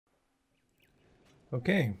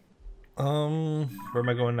Okay. Where am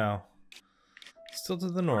I going now? Still to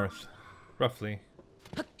the north, roughly.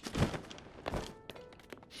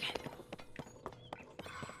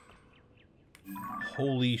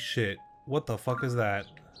 Holy shit. What the fuck is that?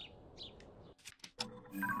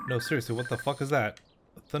 No, seriously, what the fuck is that?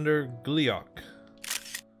 Thunder Gleeok.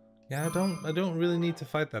 Yeah, I don't really need to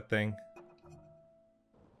fight that thing.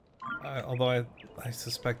 Although I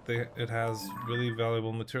suspect that it has really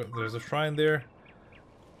valuable material. There's a shrine there.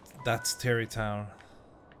 That's Terrytown.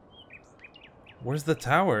 Where's the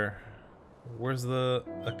tower? Where's the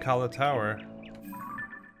Akala Tower?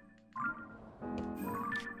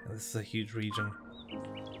 This is a huge region.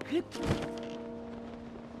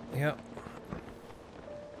 Yep.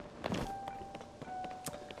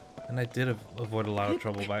 And I did avoid a lot of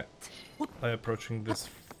trouble by approaching this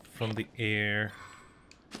from the air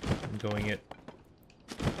and going it.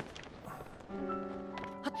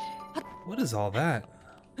 What is all that?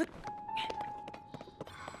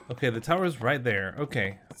 Okay, the tower is right there.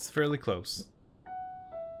 Okay, it's fairly close.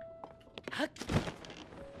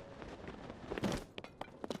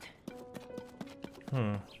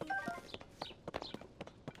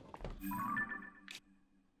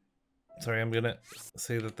 Sorry, I'm gonna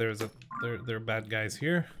say that there are bad guys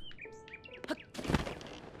here.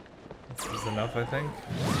 This is enough, I think.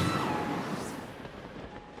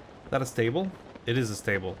 Is that a stable? It is a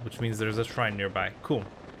stable, which means there's a shrine nearby. Cool.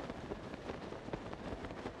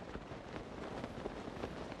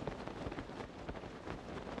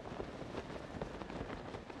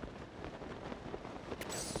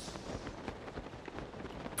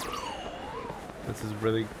 This is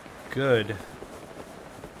really good.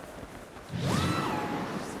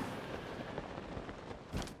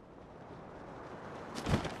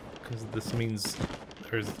 Because this means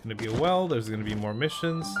there's going to be a well, there's going to be more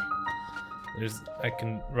missions. I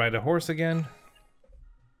can ride a horse again.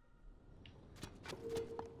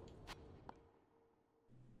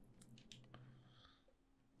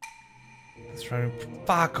 Let's try to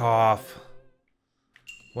fuck off.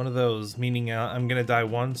 One of those, meaning I'm gonna die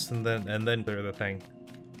once and then clear the thing.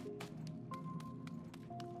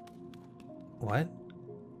 What?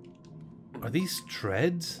 Are these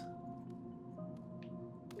treads?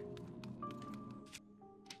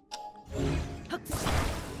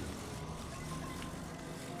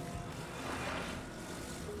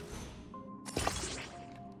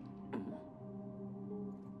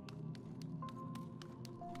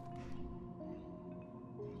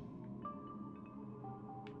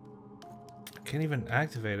 Can't even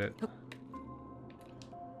activate it.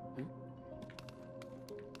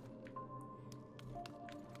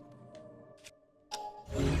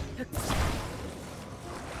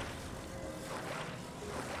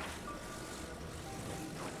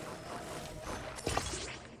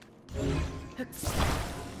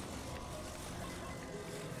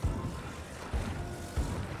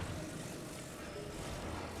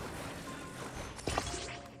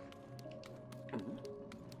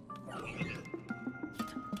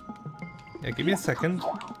 Yeah, give me a second.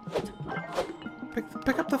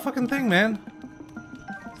 Pick up the fucking thing, man.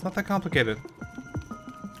 It's not that complicated.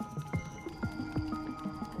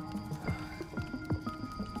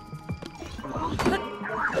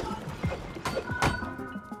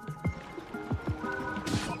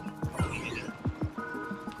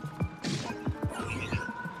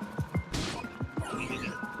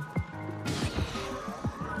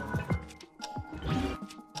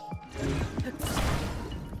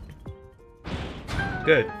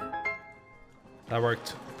 Good. That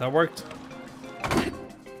worked. That worked.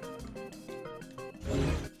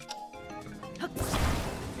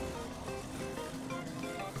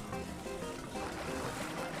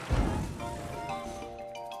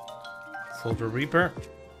 Soldier Reaper.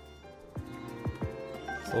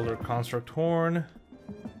 Soldier Construct Horn.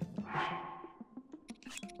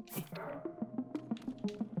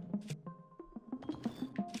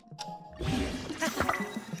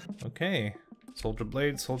 Okay. Soldier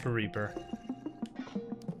Blade, Soldier Reaper.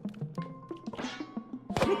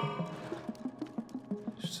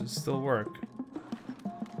 Should still work.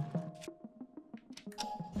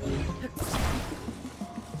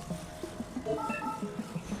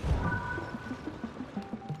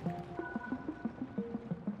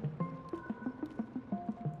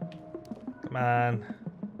 Come on.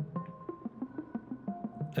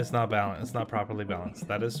 It's not balanced. It's not properly balanced.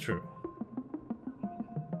 That is true.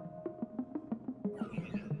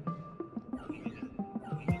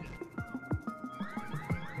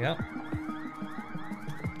 Yep.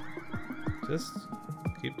 Just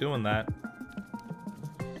keep doing that.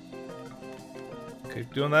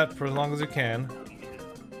 Keep doing that for as long as you can.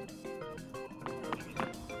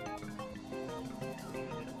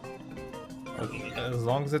 As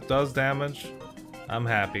long as it does damage, I'm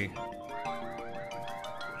happy.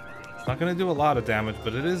 It's not gonna do a lot of damage,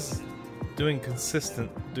 but it is doing it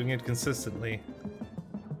consistently.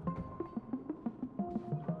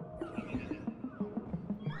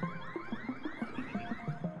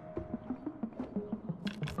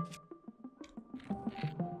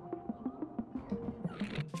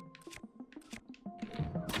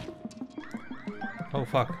 Oh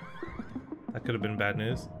fuck. That could have been bad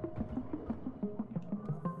news.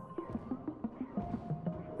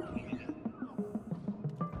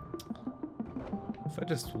 If I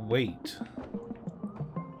just wait.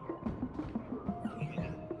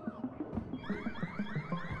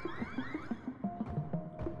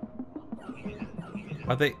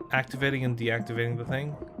 Are they activating and deactivating the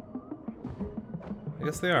thing? I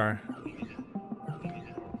guess they are.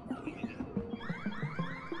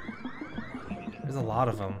 There's a lot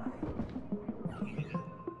of them.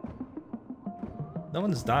 No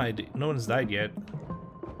one's died. No one's died yet.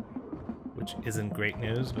 Which isn't great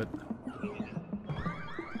news, but...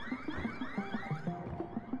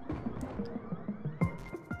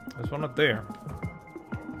 There's one up there.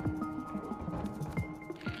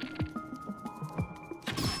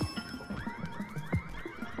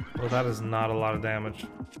 Well, that is not a lot of damage.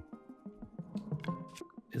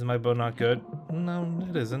 Is my bow not good? No,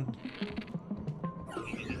 it isn't.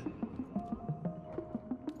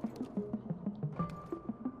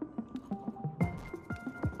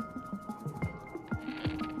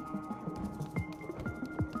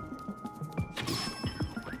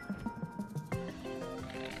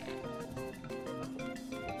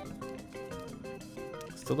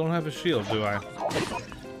 Still don't have a shield, do I?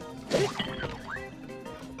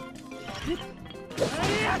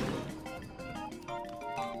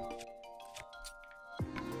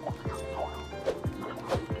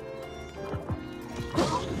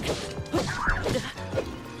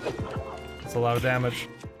 That's a lot of damage.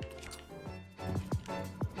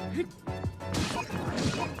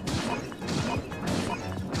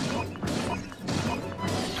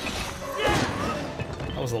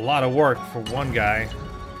 That was a lot of work for one guy.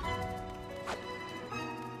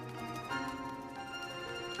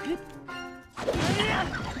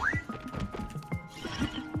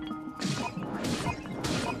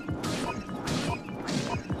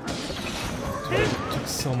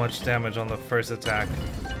 So much damage on the first attack.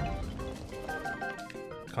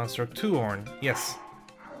 Construct 2 horn. Yes.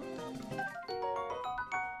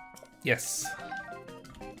 Yes.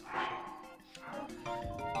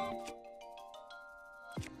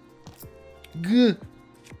 Good.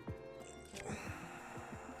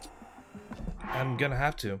 I'm gonna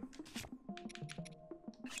have to.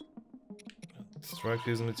 Strike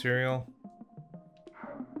using material.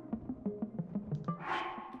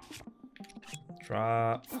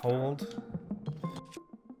 Draw, hold.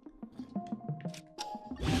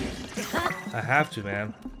 I have to,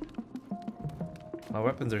 man. My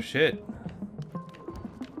weapons are shit.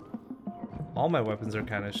 All my weapons are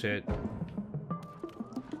kind of shit.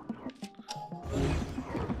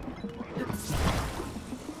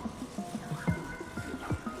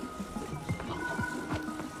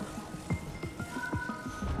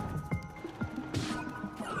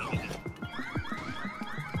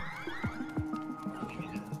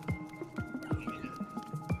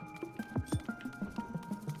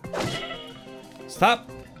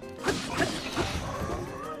 Stop!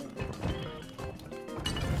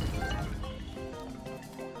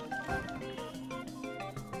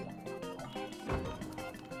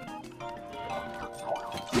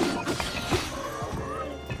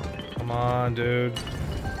 Come on, dude.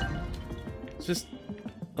 It's just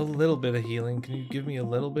a little bit of healing. Can you give me a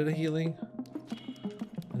little bit of healing?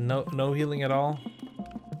 No healing at all?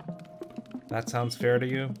 That sounds fair to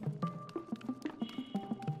you?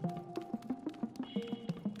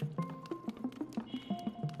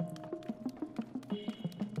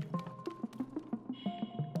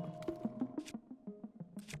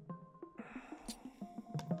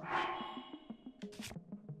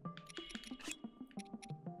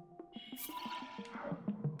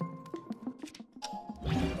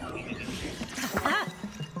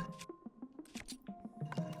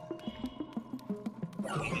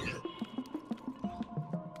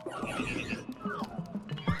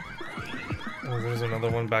 Oh, there's another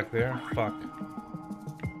one back there. Fuck.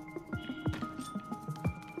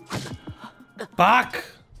 Fuck!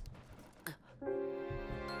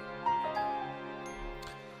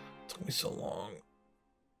 Took me so long.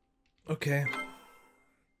 Okay.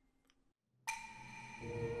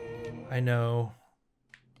 I know.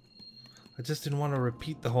 I just didn't want to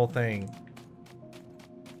repeat the whole thing.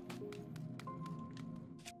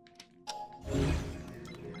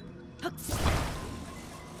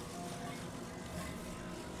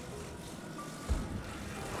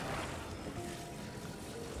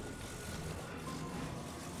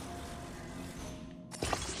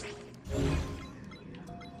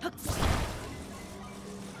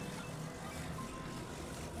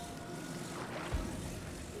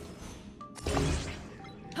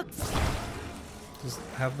 Just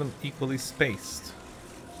have them equally spaced.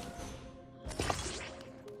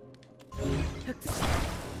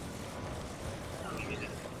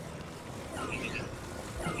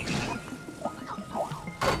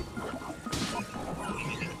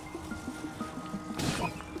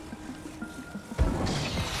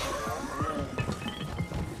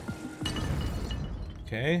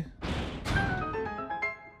 Okay.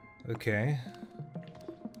 Okay.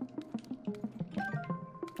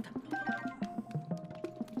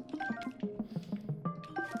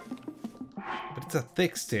 But it's a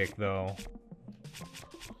thick stick, though.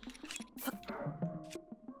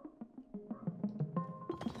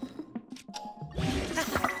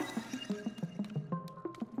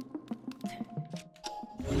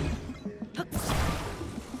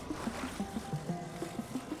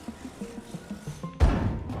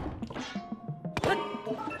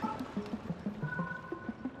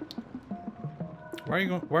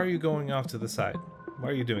 Why are you going off to the side? Why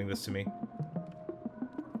are you doing this to me?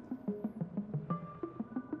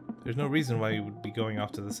 There's no reason why you would be going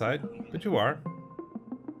off to the side, but you are.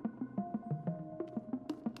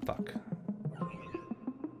 Fuck.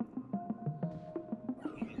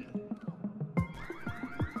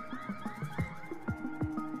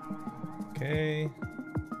 Okay.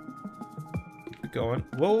 Keep it going.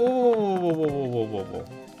 Whoa, whoa, whoa, whoa, whoa, whoa, whoa, whoa, whoa.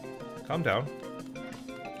 Calm down.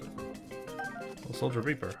 Soldier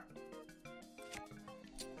Reaper.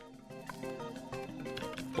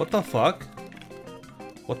 What the fuck?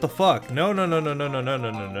 What the fuck? No, no, no, no, no, no, no,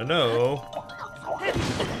 no, no, no, no.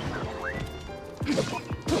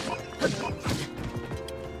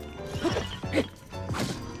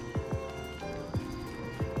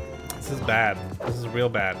 This is bad. This is real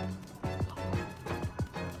bad.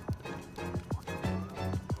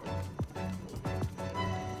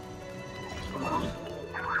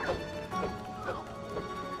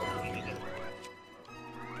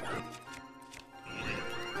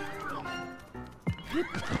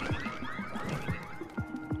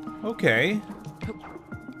 Okay.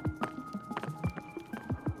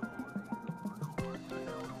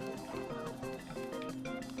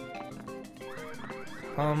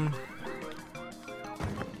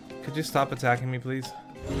 Could you stop attacking me, please?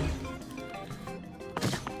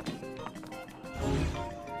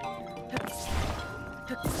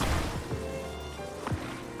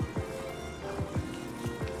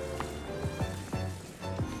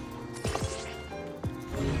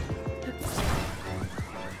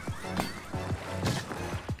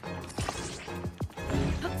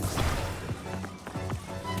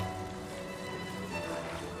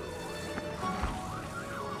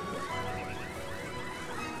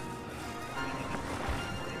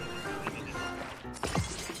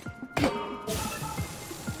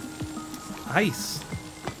 Ice.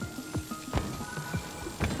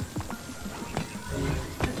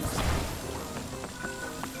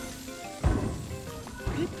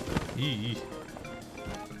 Eee.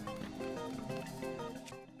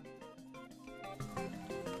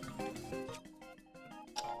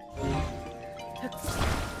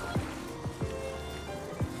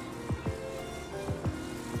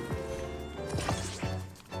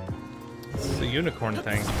 This is a unicorn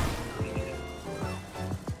thing.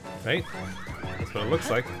 Right? That's what it looks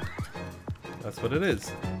like. That's what it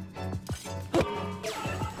is.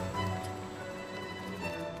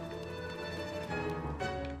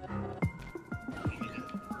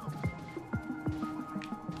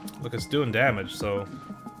 Look, it's doing damage, so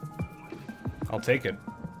I'll take it.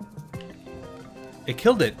 It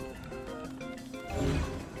killed it.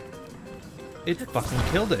 It fucking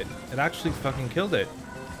killed it. It actually fucking killed it.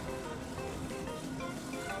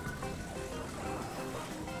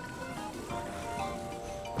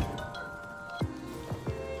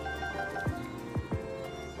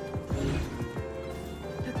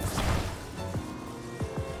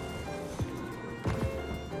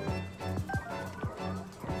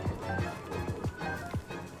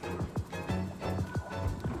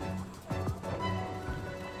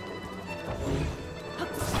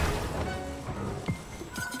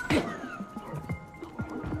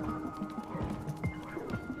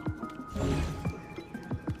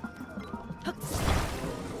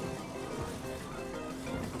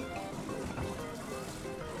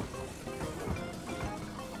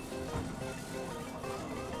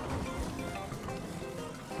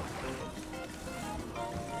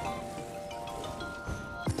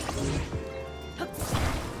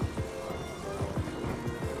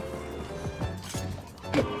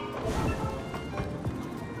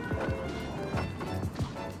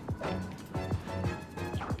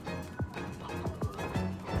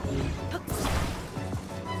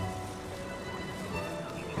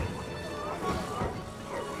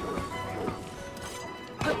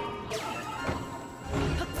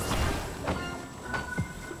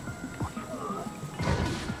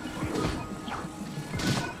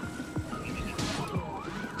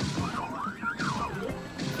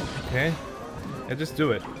 Yeah, just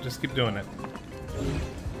do it. Just keep doing it.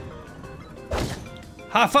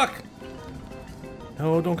 Ha, fuck!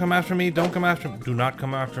 No, don't come after me. Don't come after me. Do not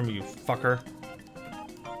come after me, you fucker.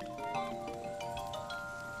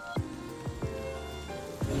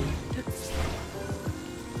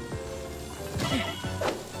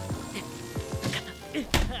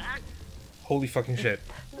 Holy fucking shit.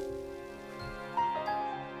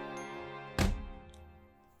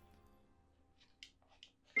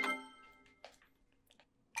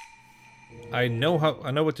 I know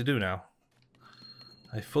what to do now.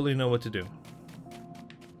 I fully know what to do.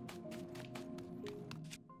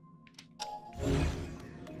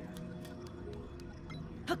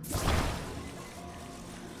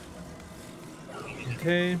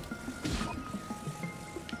 Okay.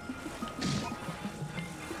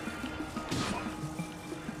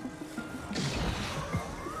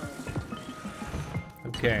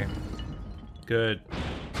 Okay. Good.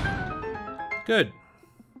 Good.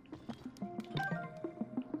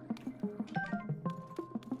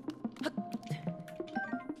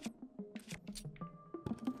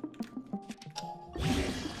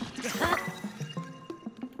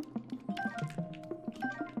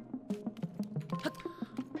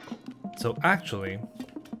 So actually,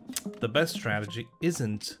 the best strategy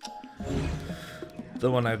isn't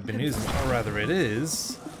the one I've been using, or rather it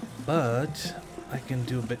is, but I can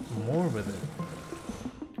do a bit more with it.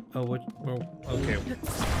 Oh, what? Well, okay.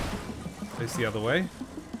 Face the other way.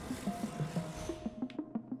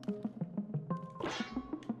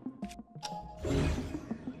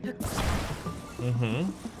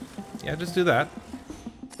 Mm-hmm. Yeah, just do that.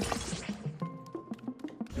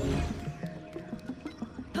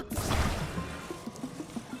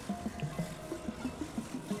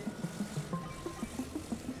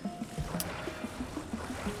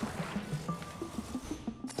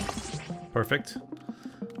 Perfect.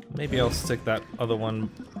 Maybe I'll stick that other one,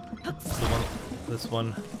 this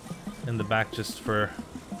one, in the back just for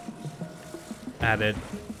added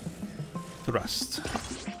thrust.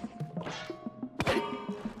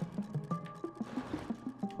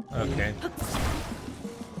 Okay.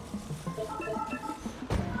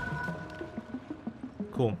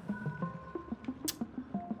 Cool.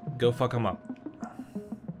 Go fuck them up.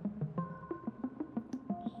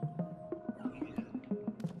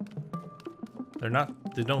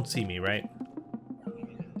 They don't see me, right?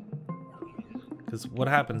 Because what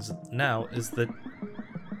happens now is that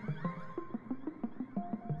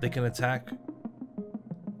they can attack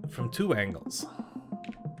from 2 angles.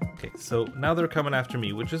 Okay, so now they're coming after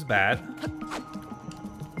me, which is bad.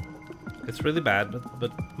 It's really bad,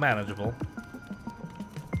 but manageable.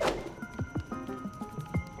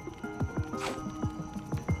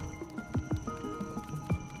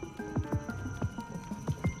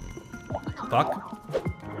 Fuck.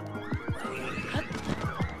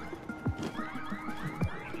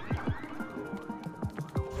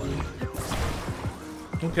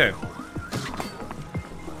 Okay.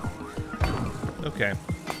 Okay.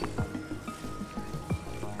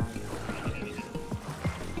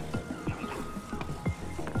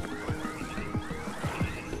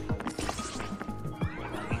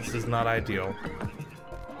 This is not ideal.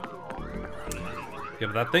 Yeah,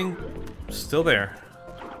 but that thing still there.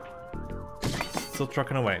 Still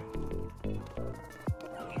trucking away.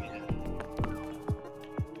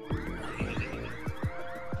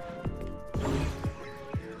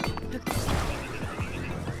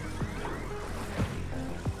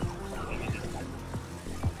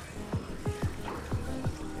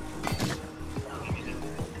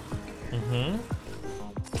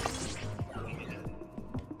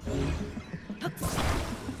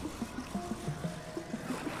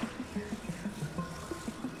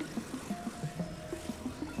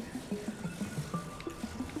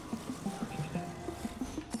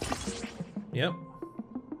 Yep.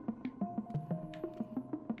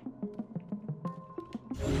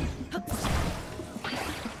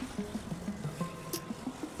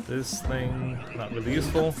 This thing, not really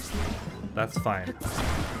useful. That's fine.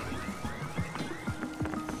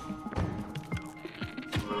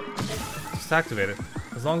 Just activate it.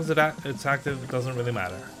 As long as it's active, it doesn't really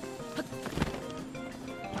matter.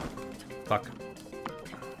 Fuck.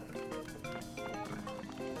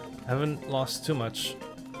 Haven't lost too much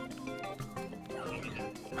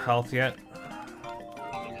health yet.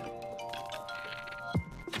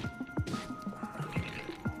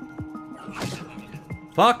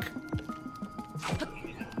 Fuck!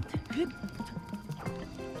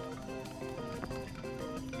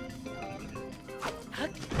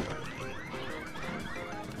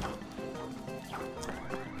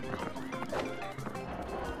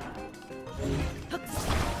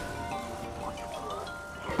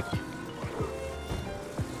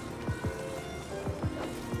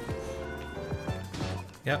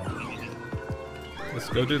 Yep. Let's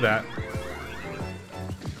go do that.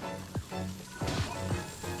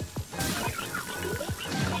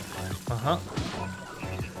 Uh-huh.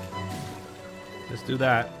 Let's do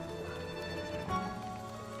that.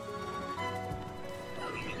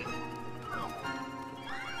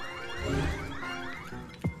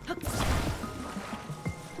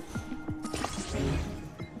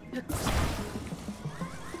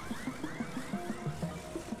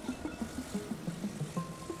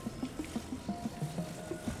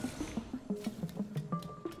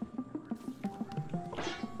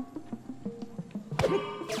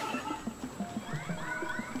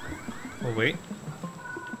 Oh, wait.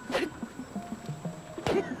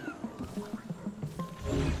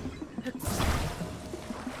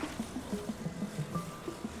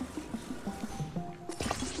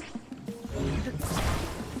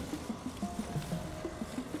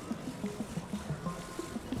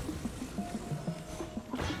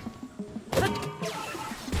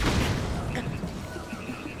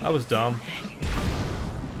 That was dumb.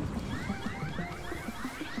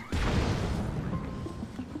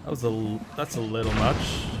 That's a little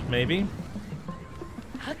much, maybe.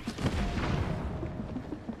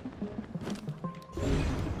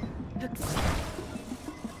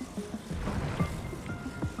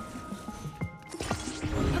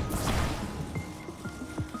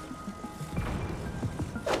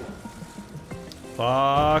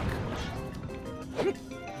 Fuck.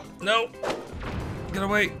 No. Get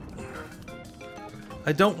away.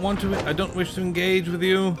 I don't wish to engage with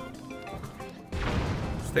you.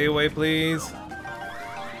 Stay away, please.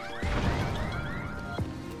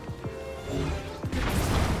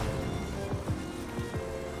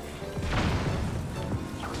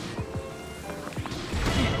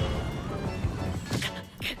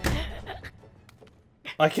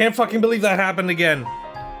 I can't fucking believe that happened again.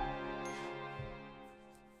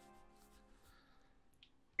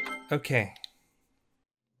 Okay.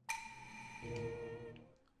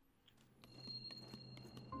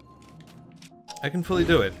 I can fully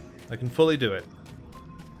do it. I can fully do it.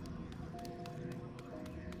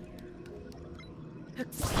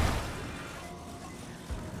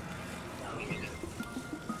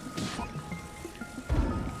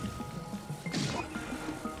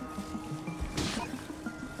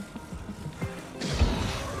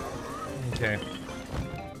 Okay.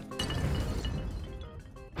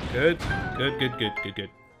 Good. Good, good, good, good, good.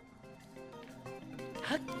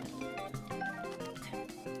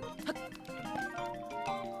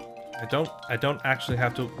 I don't actually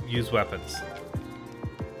have to use weapons.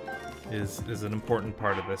 Is an important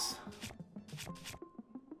part of this.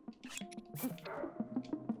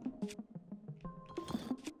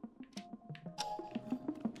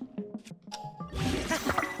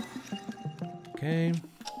 Okay.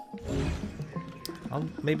 I'll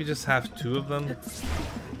maybe just have 2 of them.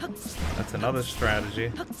 That's another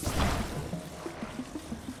strategy.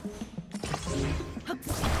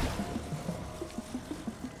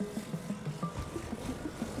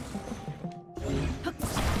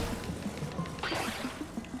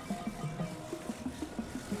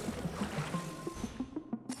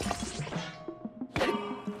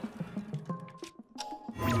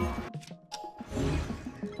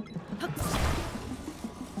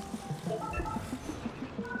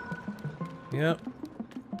 Yep.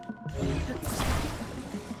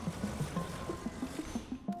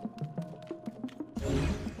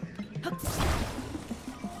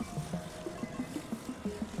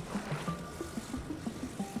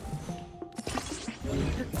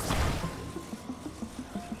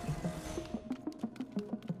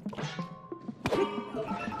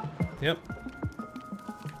 Yep.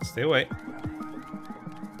 Stay away.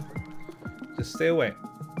 Just stay away.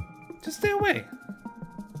 Just stay away.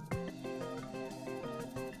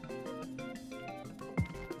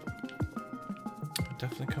 They're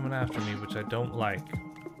definitely coming after me, which I don't like.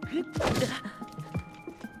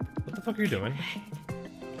 What the fuck are you doing?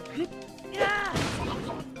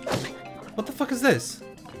 What the fuck is this?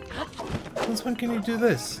 Since when can you do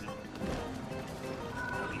this?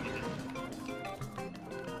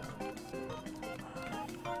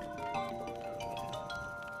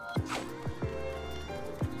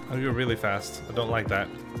 Oh, you're really fast. I don't like that.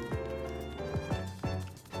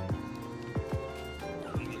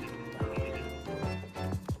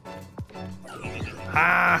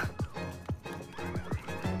 Ah!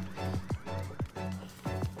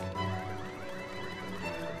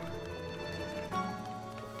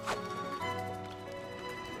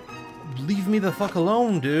 Leave me the fuck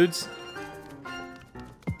alone, dudes.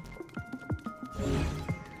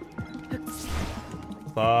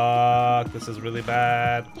 Fuck, this is really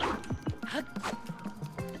bad.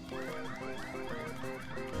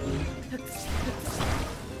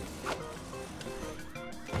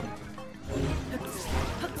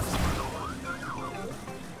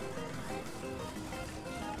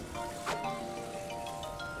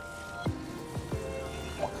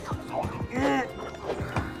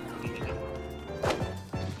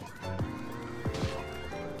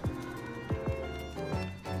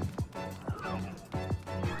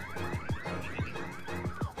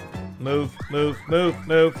 Move, move, move,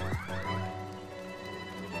 move.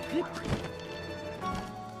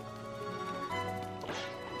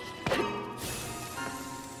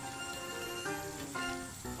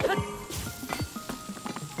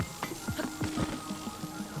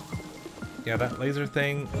 Yeah, that laser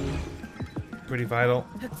thing, pretty vital.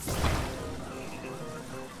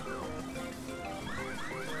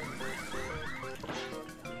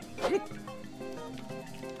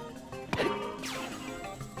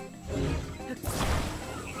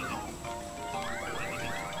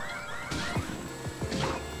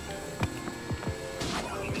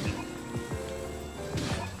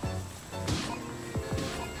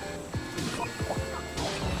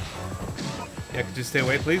 Yeah, could you stay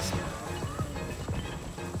away, please?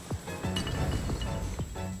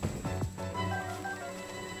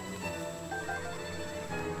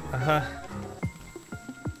 Uh-huh.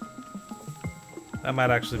 That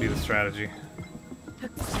might actually be the strategy.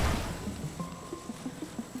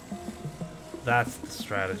 That's the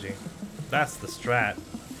strategy. That's the strat.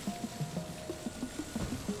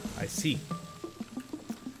 I see.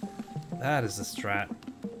 That is the strat.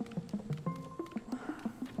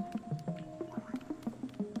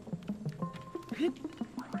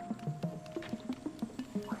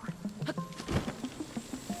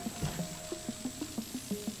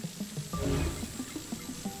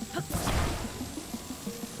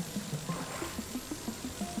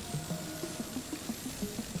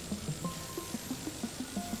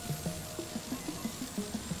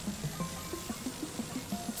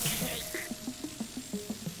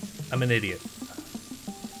 I'm an idiot.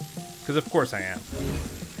 Because of course I am.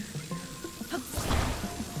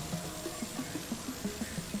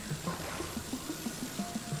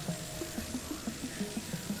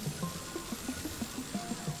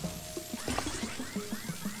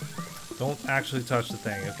 Don't actually touch the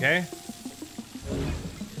thing, okay?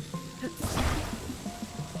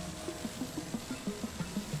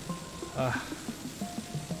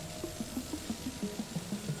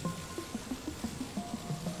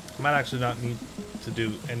 I might actually not need to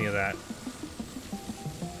do any of that.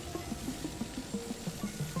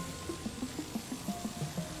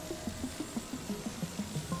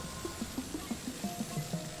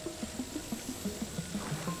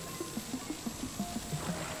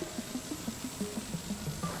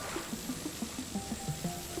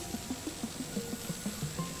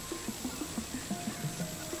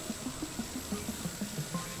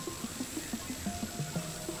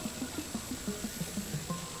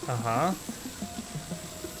 Uh-huh.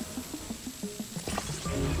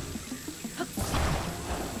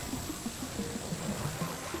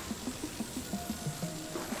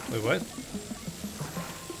 Wait, what?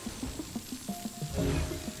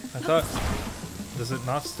 I thought... Does it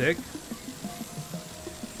not stick?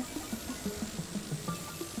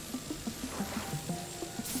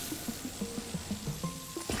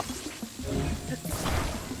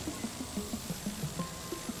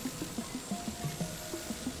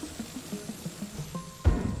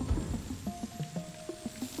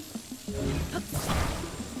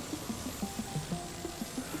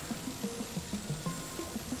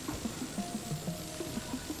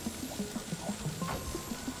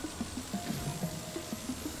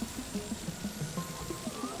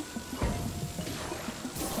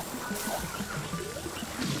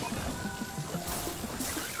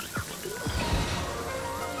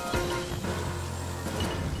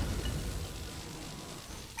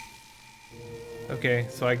 Okay,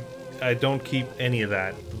 so I don't keep any of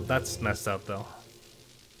that. That's messed up, though.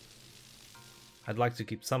 I'd like to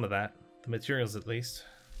keep some of that. The materials, at least.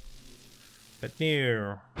 But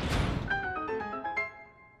near.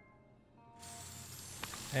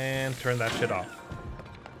 And turn that shit off.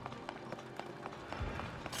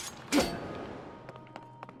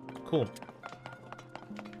 Cool.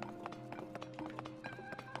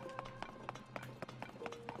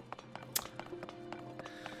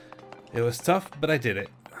 It was tough, but I did it.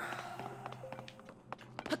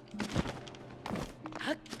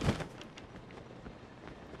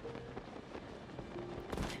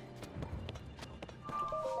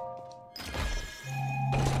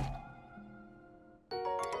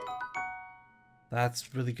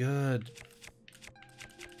 That's really good.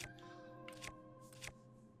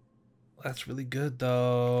 That's really good,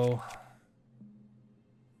 though.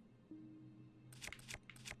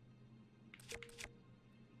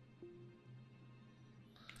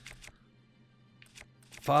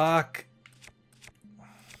 Fuck.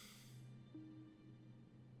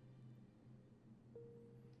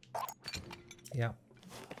 Yeah.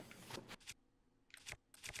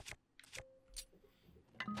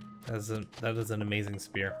 That is an amazing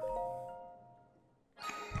spear.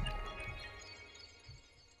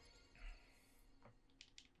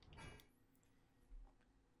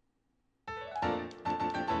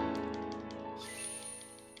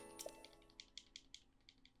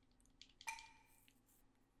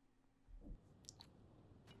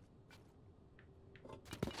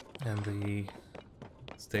 And the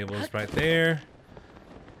stable is right there.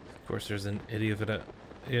 Of course, there's an idiot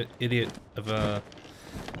of a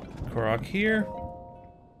Korok here.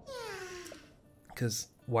 Because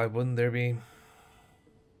why wouldn't there be?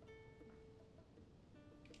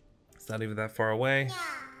 It's not even that far away.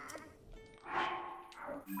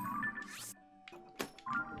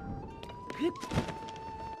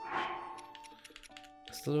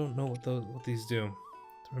 I still don't know what these do.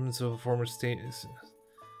 The remnants of a former state is.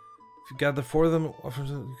 If you gather four of them,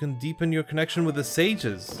 you can deepen your connection with the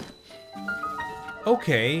sages.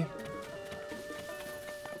 Okay.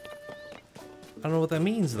 I don't know what that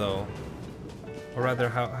means though. Or rather,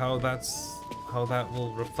 how that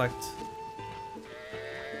will reflect.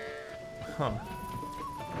 Huh.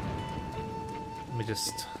 Let me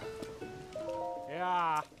just.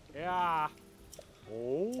 Yeah.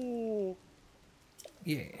 Oh.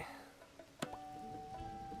 Yeah.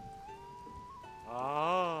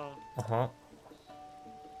 Ah. Uh-huh.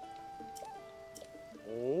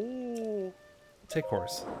 Oh. Take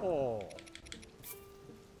horse. Oh.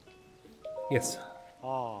 Yes.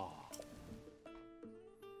 Ah.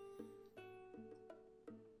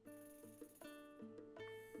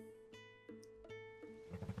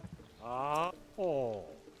 Ah. Oh.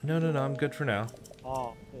 No, I'm good for now.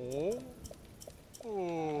 Ah. Oh.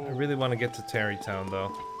 Oh. I really want to get to Tarrytown,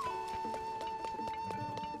 though.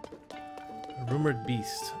 A rumored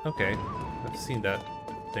beast. Okay, I've seen that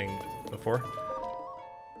thing before.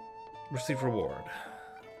 Receive reward.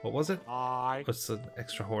 What was it? I. It's an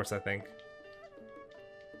extra horse, I think.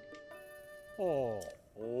 Oh.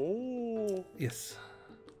 Oh. Yes.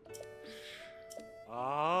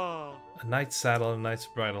 Ah. A knight's saddle and a knight's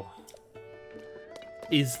bridle.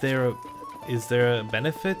 Is there a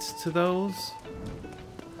benefit to those?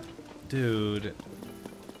 Dude.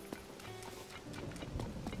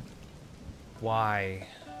 Why?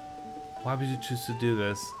 Why would you choose to do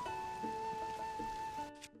this?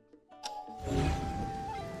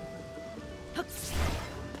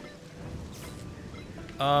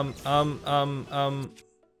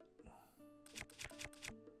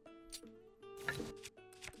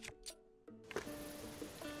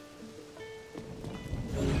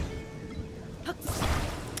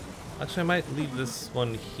 Actually, I might leave this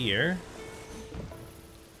one here.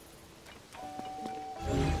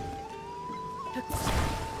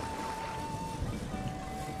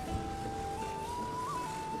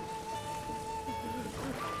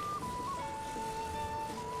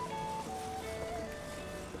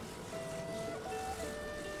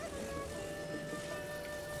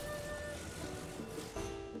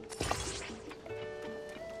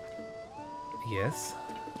 Yes.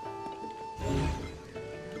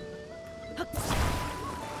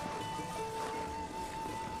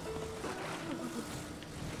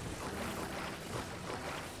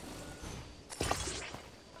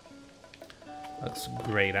 That's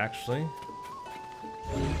great, actually.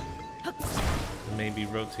 Maybe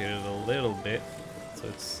rotate it a little bit so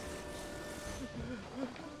it's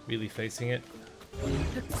really facing it.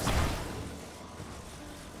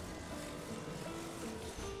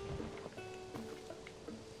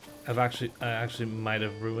 I actually might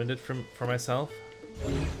have ruined it for myself.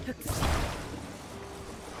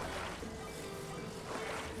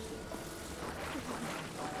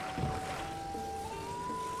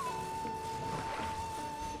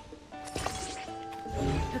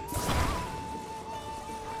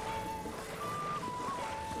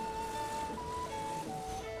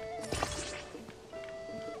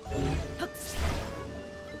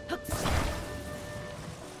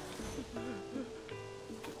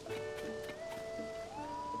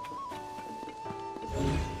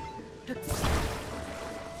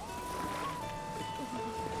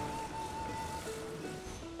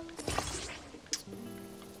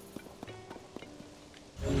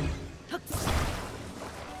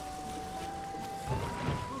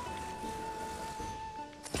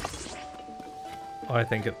 Oh, I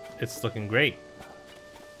think it's looking great.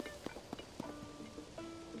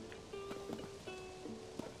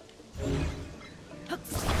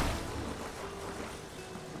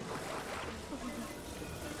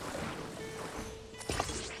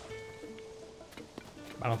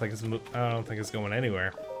 I don't think it's going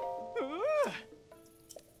anywhere.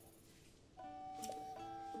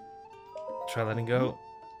 Try letting go.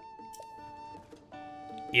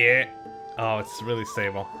 Yeah. Oh, it's really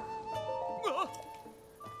stable.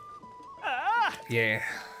 Yeah.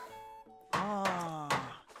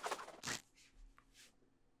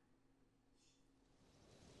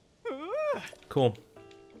 Cool.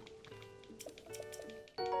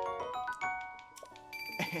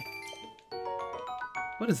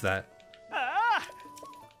 What is that?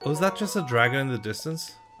 Oh, is that just a dragon in the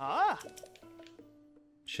distance? Ah.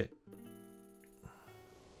 Shit.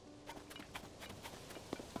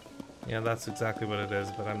 Yeah, that's exactly what it is,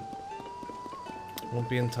 but won't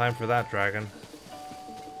be in time for that dragon.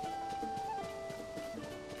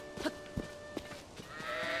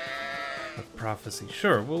 A prophecy.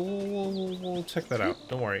 Sure, we'll check that out.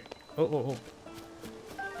 Don't worry. Oh.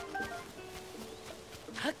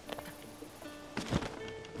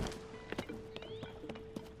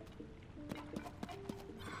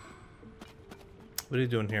 What are you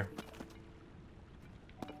doing here?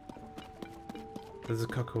 There's a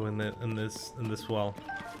cuckoo in this well.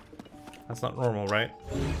 That's not normal, right?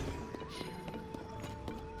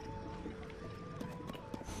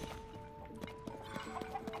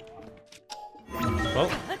 Oh.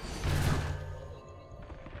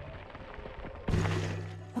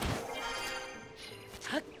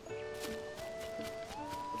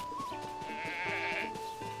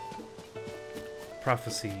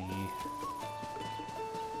 Prophecy.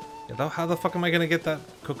 Yeah, how the fuck am I gonna get that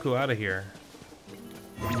cuckoo out of here?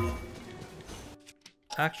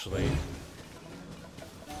 Actually,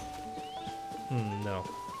 no.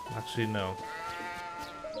 Actually, no.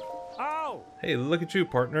 Ow. Hey, look at you,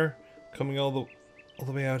 partner, coming all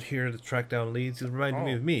the way out here to track down leads. You reminded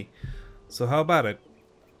me of me. So how about it?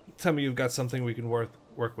 Tell me you've got something we can work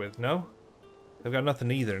with. No, I've got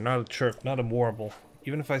nothing either. Not a chirp, not a warble.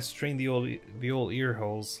 Even if I strain the old ear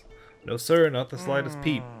holes. No, sir, not the slightest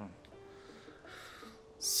peep.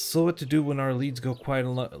 So what to do when our leads go quiet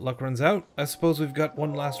and luck runs out? I suppose we've got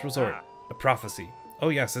one last resort. A prophecy. Oh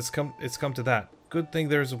yes, it's come to that. Good thing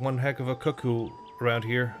there's one heck of a cuckoo around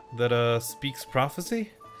here that speaks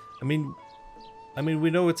prophecy? I mean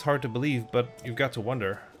we know it's hard to believe, but you've got to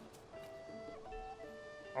wonder.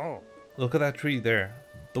 Oh. Look at that tree there.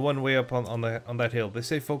 The one way up on that hill. They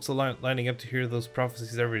say folks are lining up to hear those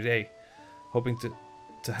prophecies every day, hoping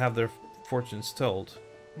to have their fortunes told.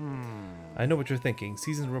 I know what you're thinking.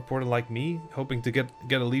 Seasoned reporter like me, hoping to get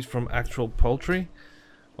a lead from actual poultry?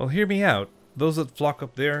 Well, hear me out. Those that flock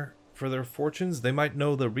up there for their fortunes, they might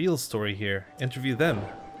know the real story here. Interview them.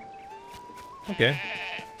 Okay.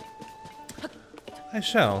 I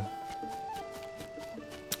shall.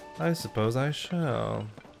 I suppose I shall.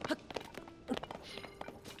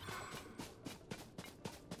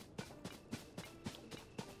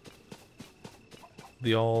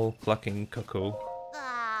 The all-clucking cuckoo.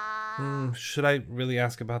 Should I really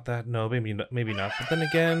ask about that? No, maybe not. But then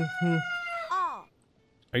again,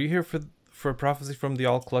 Are you here for a prophecy from the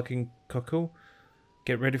all-clucking cuckoo?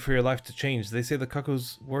 Get ready for your life to change. They say the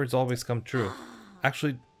cuckoo's words always come true.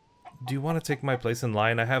 Actually, do you want to take my place in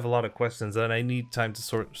line? I have a lot of questions and I need time to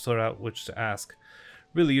sort out which to ask.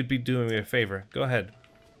 Really, you'd be doing me a favor. Go ahead.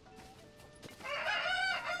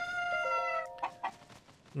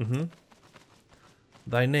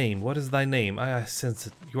 Thy name. What is thy name? I sense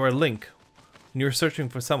it. You are Link. And you're searching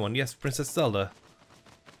for someone. Yes, Princess Zelda.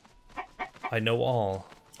 I know all.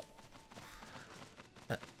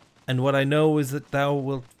 And what I know is that thou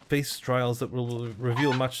wilt face trials that will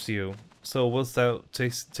reveal much to you. So wilt thou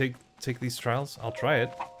take these trials? I'll try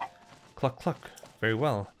it. Cluck cluck. Very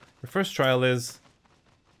well. Your first trial is...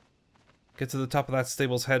 get to the top of that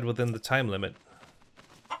stable's head within the time limit.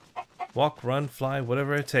 Walk, run, fly,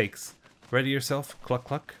 whatever it takes. Ready yourself, cluck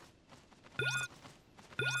cluck.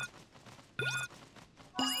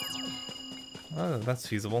 Oh, that's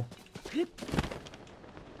feasible.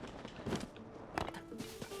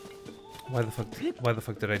 Why the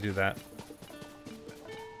fuck did I do that?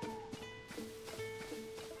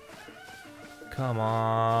 Come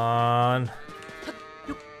on.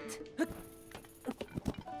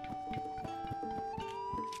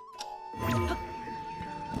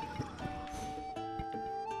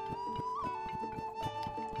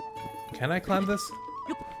 Can I climb this?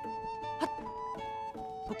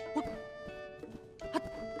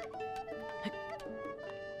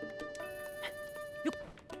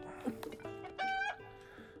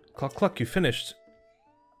 Cluck cluck, you finished.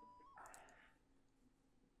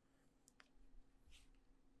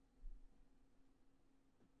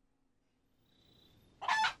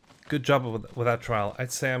 Good job with that trial.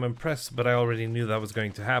 I'd say I'm impressed, but I already knew that was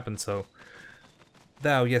going to happen, so...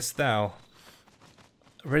 Thou, yes thou.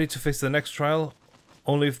 Ready to face the next trial?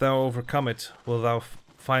 Only if thou overcome it will thou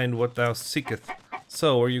find what thou seeketh.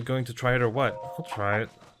 So, are you going to try it or what? I'll try it.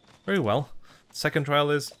 Very well. Second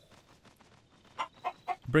trial is...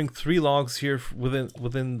 bring 3 logs here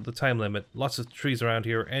within the time limit. Lots of trees around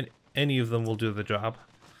here, and any of them will do the job.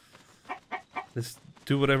 Just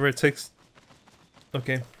do whatever it takes.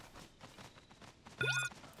 Okay.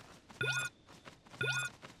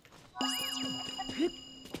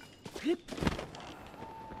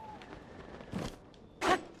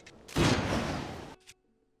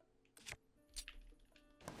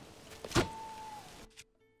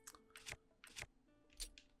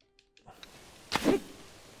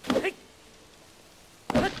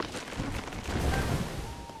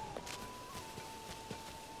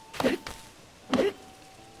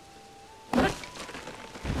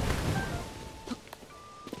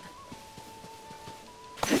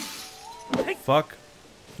 fuck?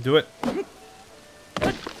 Do it.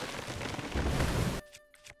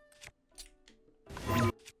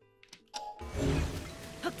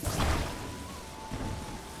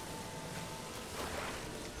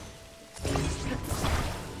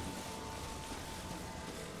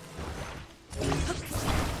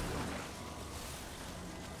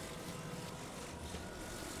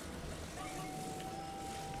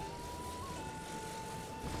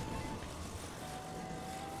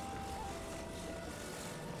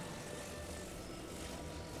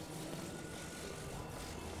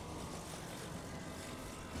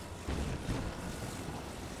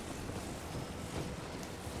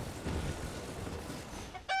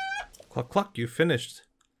 Cluck cluck, you finished.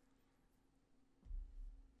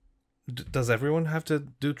 Does everyone have to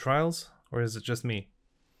do trials? Or is it just me?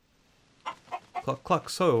 Cluck cluck,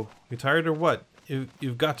 so, you tired or what?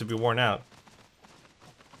 You've got to be worn out.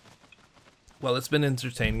 Well, it's been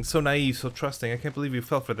entertaining, so naive, so trusting, I can't believe you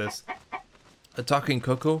fell for this. A talking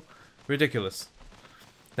Cucco? Ridiculous.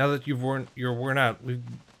 Now that you're worn out,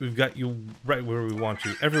 we've got you right where we want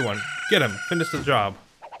you. Everyone, get him! Finish the job!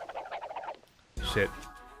 Shit.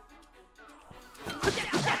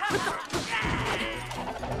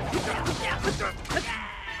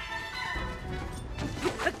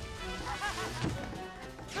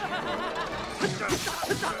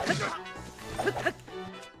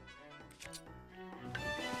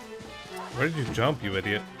 Where did you jump, you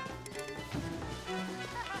idiot?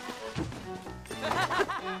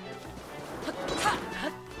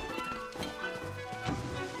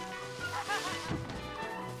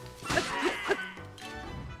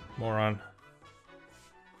 Moron.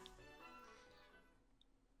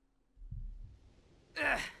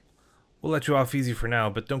 We'll let you off easy for now,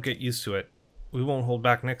 but don't get used to it. We won't hold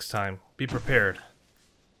back next time. Be prepared.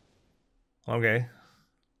 Okay.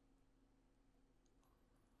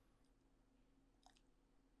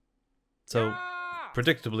 So,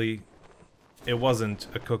 predictably, it wasn't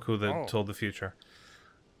a Cucco that told the future.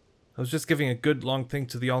 I was just giving a good long think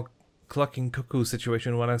to the All-Clucking Cucco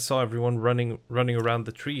situation when I saw everyone running around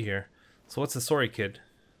the tree here. So what's the story, kid?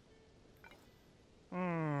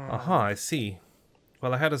 Aha, I see.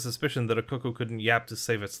 Well, I had a suspicion that a Cucco couldn't yap to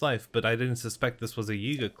save its life, but I didn't suspect this was a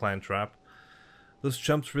Yiga clan trap. Those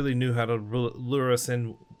chumps really knew how to lure us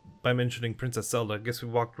in by mentioning Princess Zelda. I guess we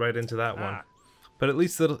walked right into that one. But at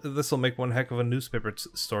least this'll make one heck of a newspaper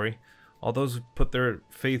story. All those who put their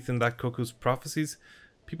faith in that Cucco's prophecies,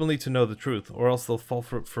 people need to know the truth, or else they'll fall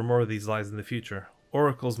for more of these lies in the future.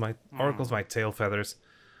 Oracle's my tail feathers.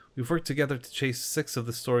 We've worked together to chase 6 of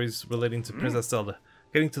the stories relating to Princess Zelda.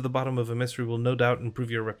 Getting to the bottom of a mystery will no doubt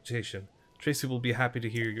improve your reputation. Tracy will be happy to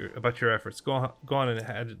hear about your efforts. Go on and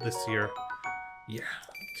add this to your... yeah,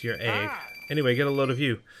 to your egg. Anyway, get a load of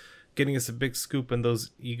you. Getting us a big scoop and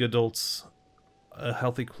those adults a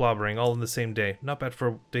healthy clobbering all in the same day. Not bad for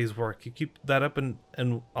a day's work. You keep that up and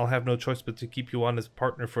I'll have no choice but to keep you on as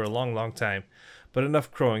partner for a long, long time. But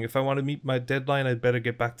enough crowing. If I want to meet my deadline, I'd better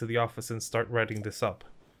get back to the office and start writing this up.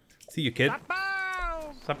 See you, kid.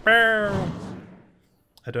 Sapao!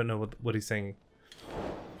 I don't know what he's saying.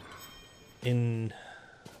 In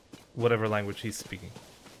whatever language he's speaking.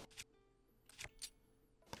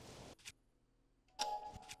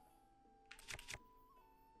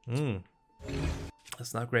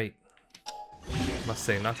 That's not great. Must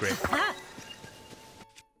say, not great.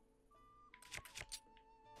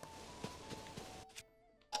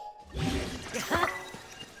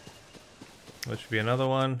 There should be another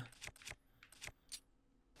one.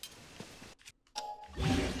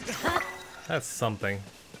 That's something.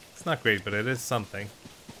 It's not great, but it is something.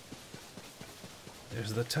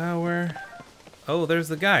 There's the tower. Oh, there's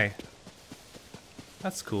the guy.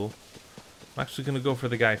 That's cool. I'm actually gonna go for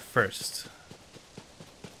the guy first.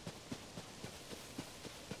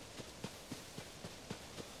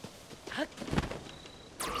 Are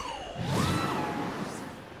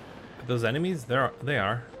those enemies? They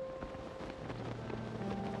are.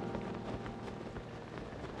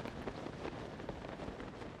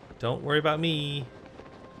 Don't worry about me.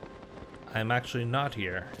 I'm actually not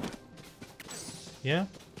here. Yeah?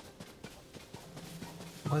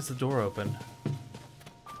 Why is the door open?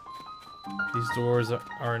 These doors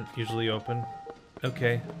aren't usually open.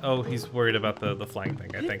 Okay. Oh, he's worried about the flying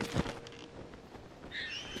thing, I think.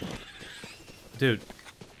 Dude.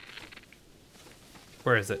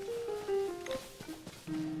 Where is it?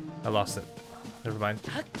 I lost it. Never mind.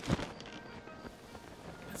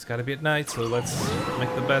 It's gotta be at night, so let's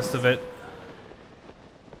make the best of it.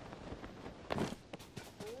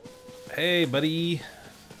 Hey, buddy.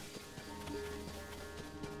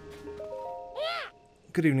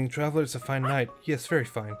 Good evening, traveler. It's a fine night. Yes, very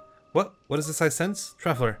fine. What? What is this I sense?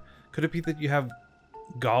 Traveler, could it be that you have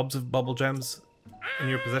gobs of bubble gems in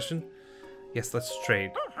your possession? Yes, let's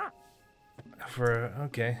trade.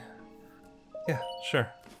 Okay. Yeah, sure.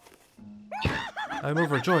 I'm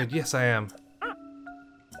overjoyed. Yes, I am.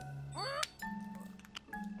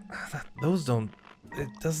 Those don't... It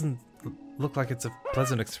doesn't look like it's a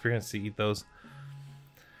pleasant experience to eat those.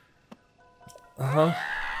 Uh-huh.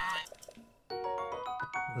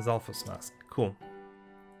 There's Alpha's mask. Cool.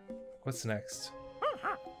 What's next?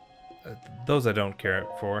 Those I don't care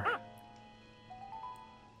for.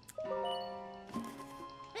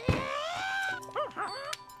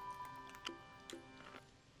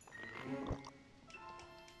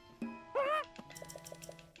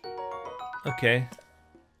 Okay.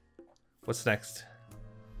 What's next?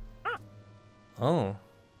 Oh.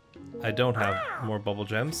 I don't have more bubble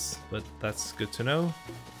gems, but that's good to know.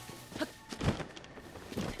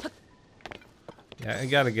 Yeah, I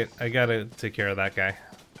gotta take care of that guy.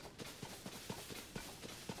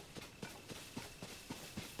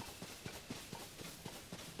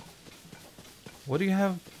 What do you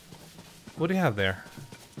have? What do you have there?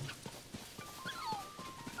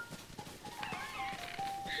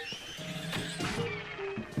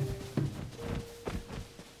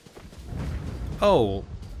 Oh,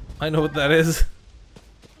 I know what that is.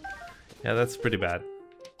 Yeah, that's pretty bad.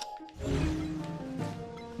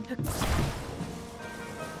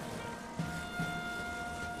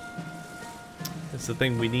 It's the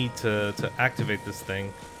thing we need to activate this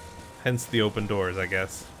thing. Hence the open doors, I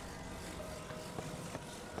guess.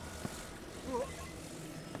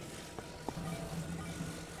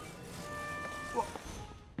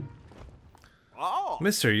 Oh.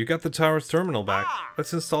 Mister, you got the tower's terminal back.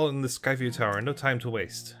 Let's install it in the Skyview Tower. No time to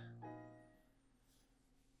waste.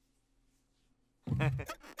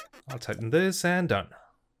 I'll tighten this and done.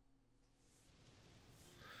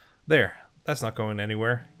 There. That's not going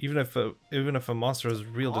anywhere. Even if a monster is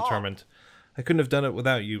real determined, I couldn't have done it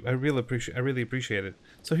without you. I really appreciate it.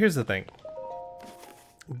 So here's the thing.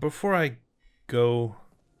 Before I go,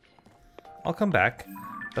 I'll come back,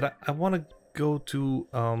 but I want to go to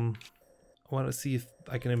I want to see if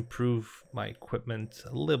I can improve my equipment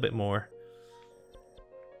a little bit more.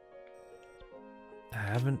 I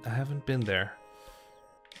haven't been there.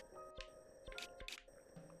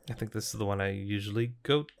 I think this is the one I usually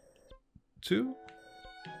go to.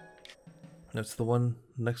 That's the one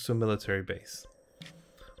next to a military base,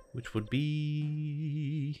 which would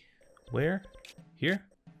be where? Here?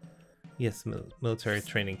 Yes, military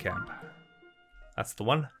training camp. That's the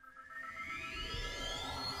one.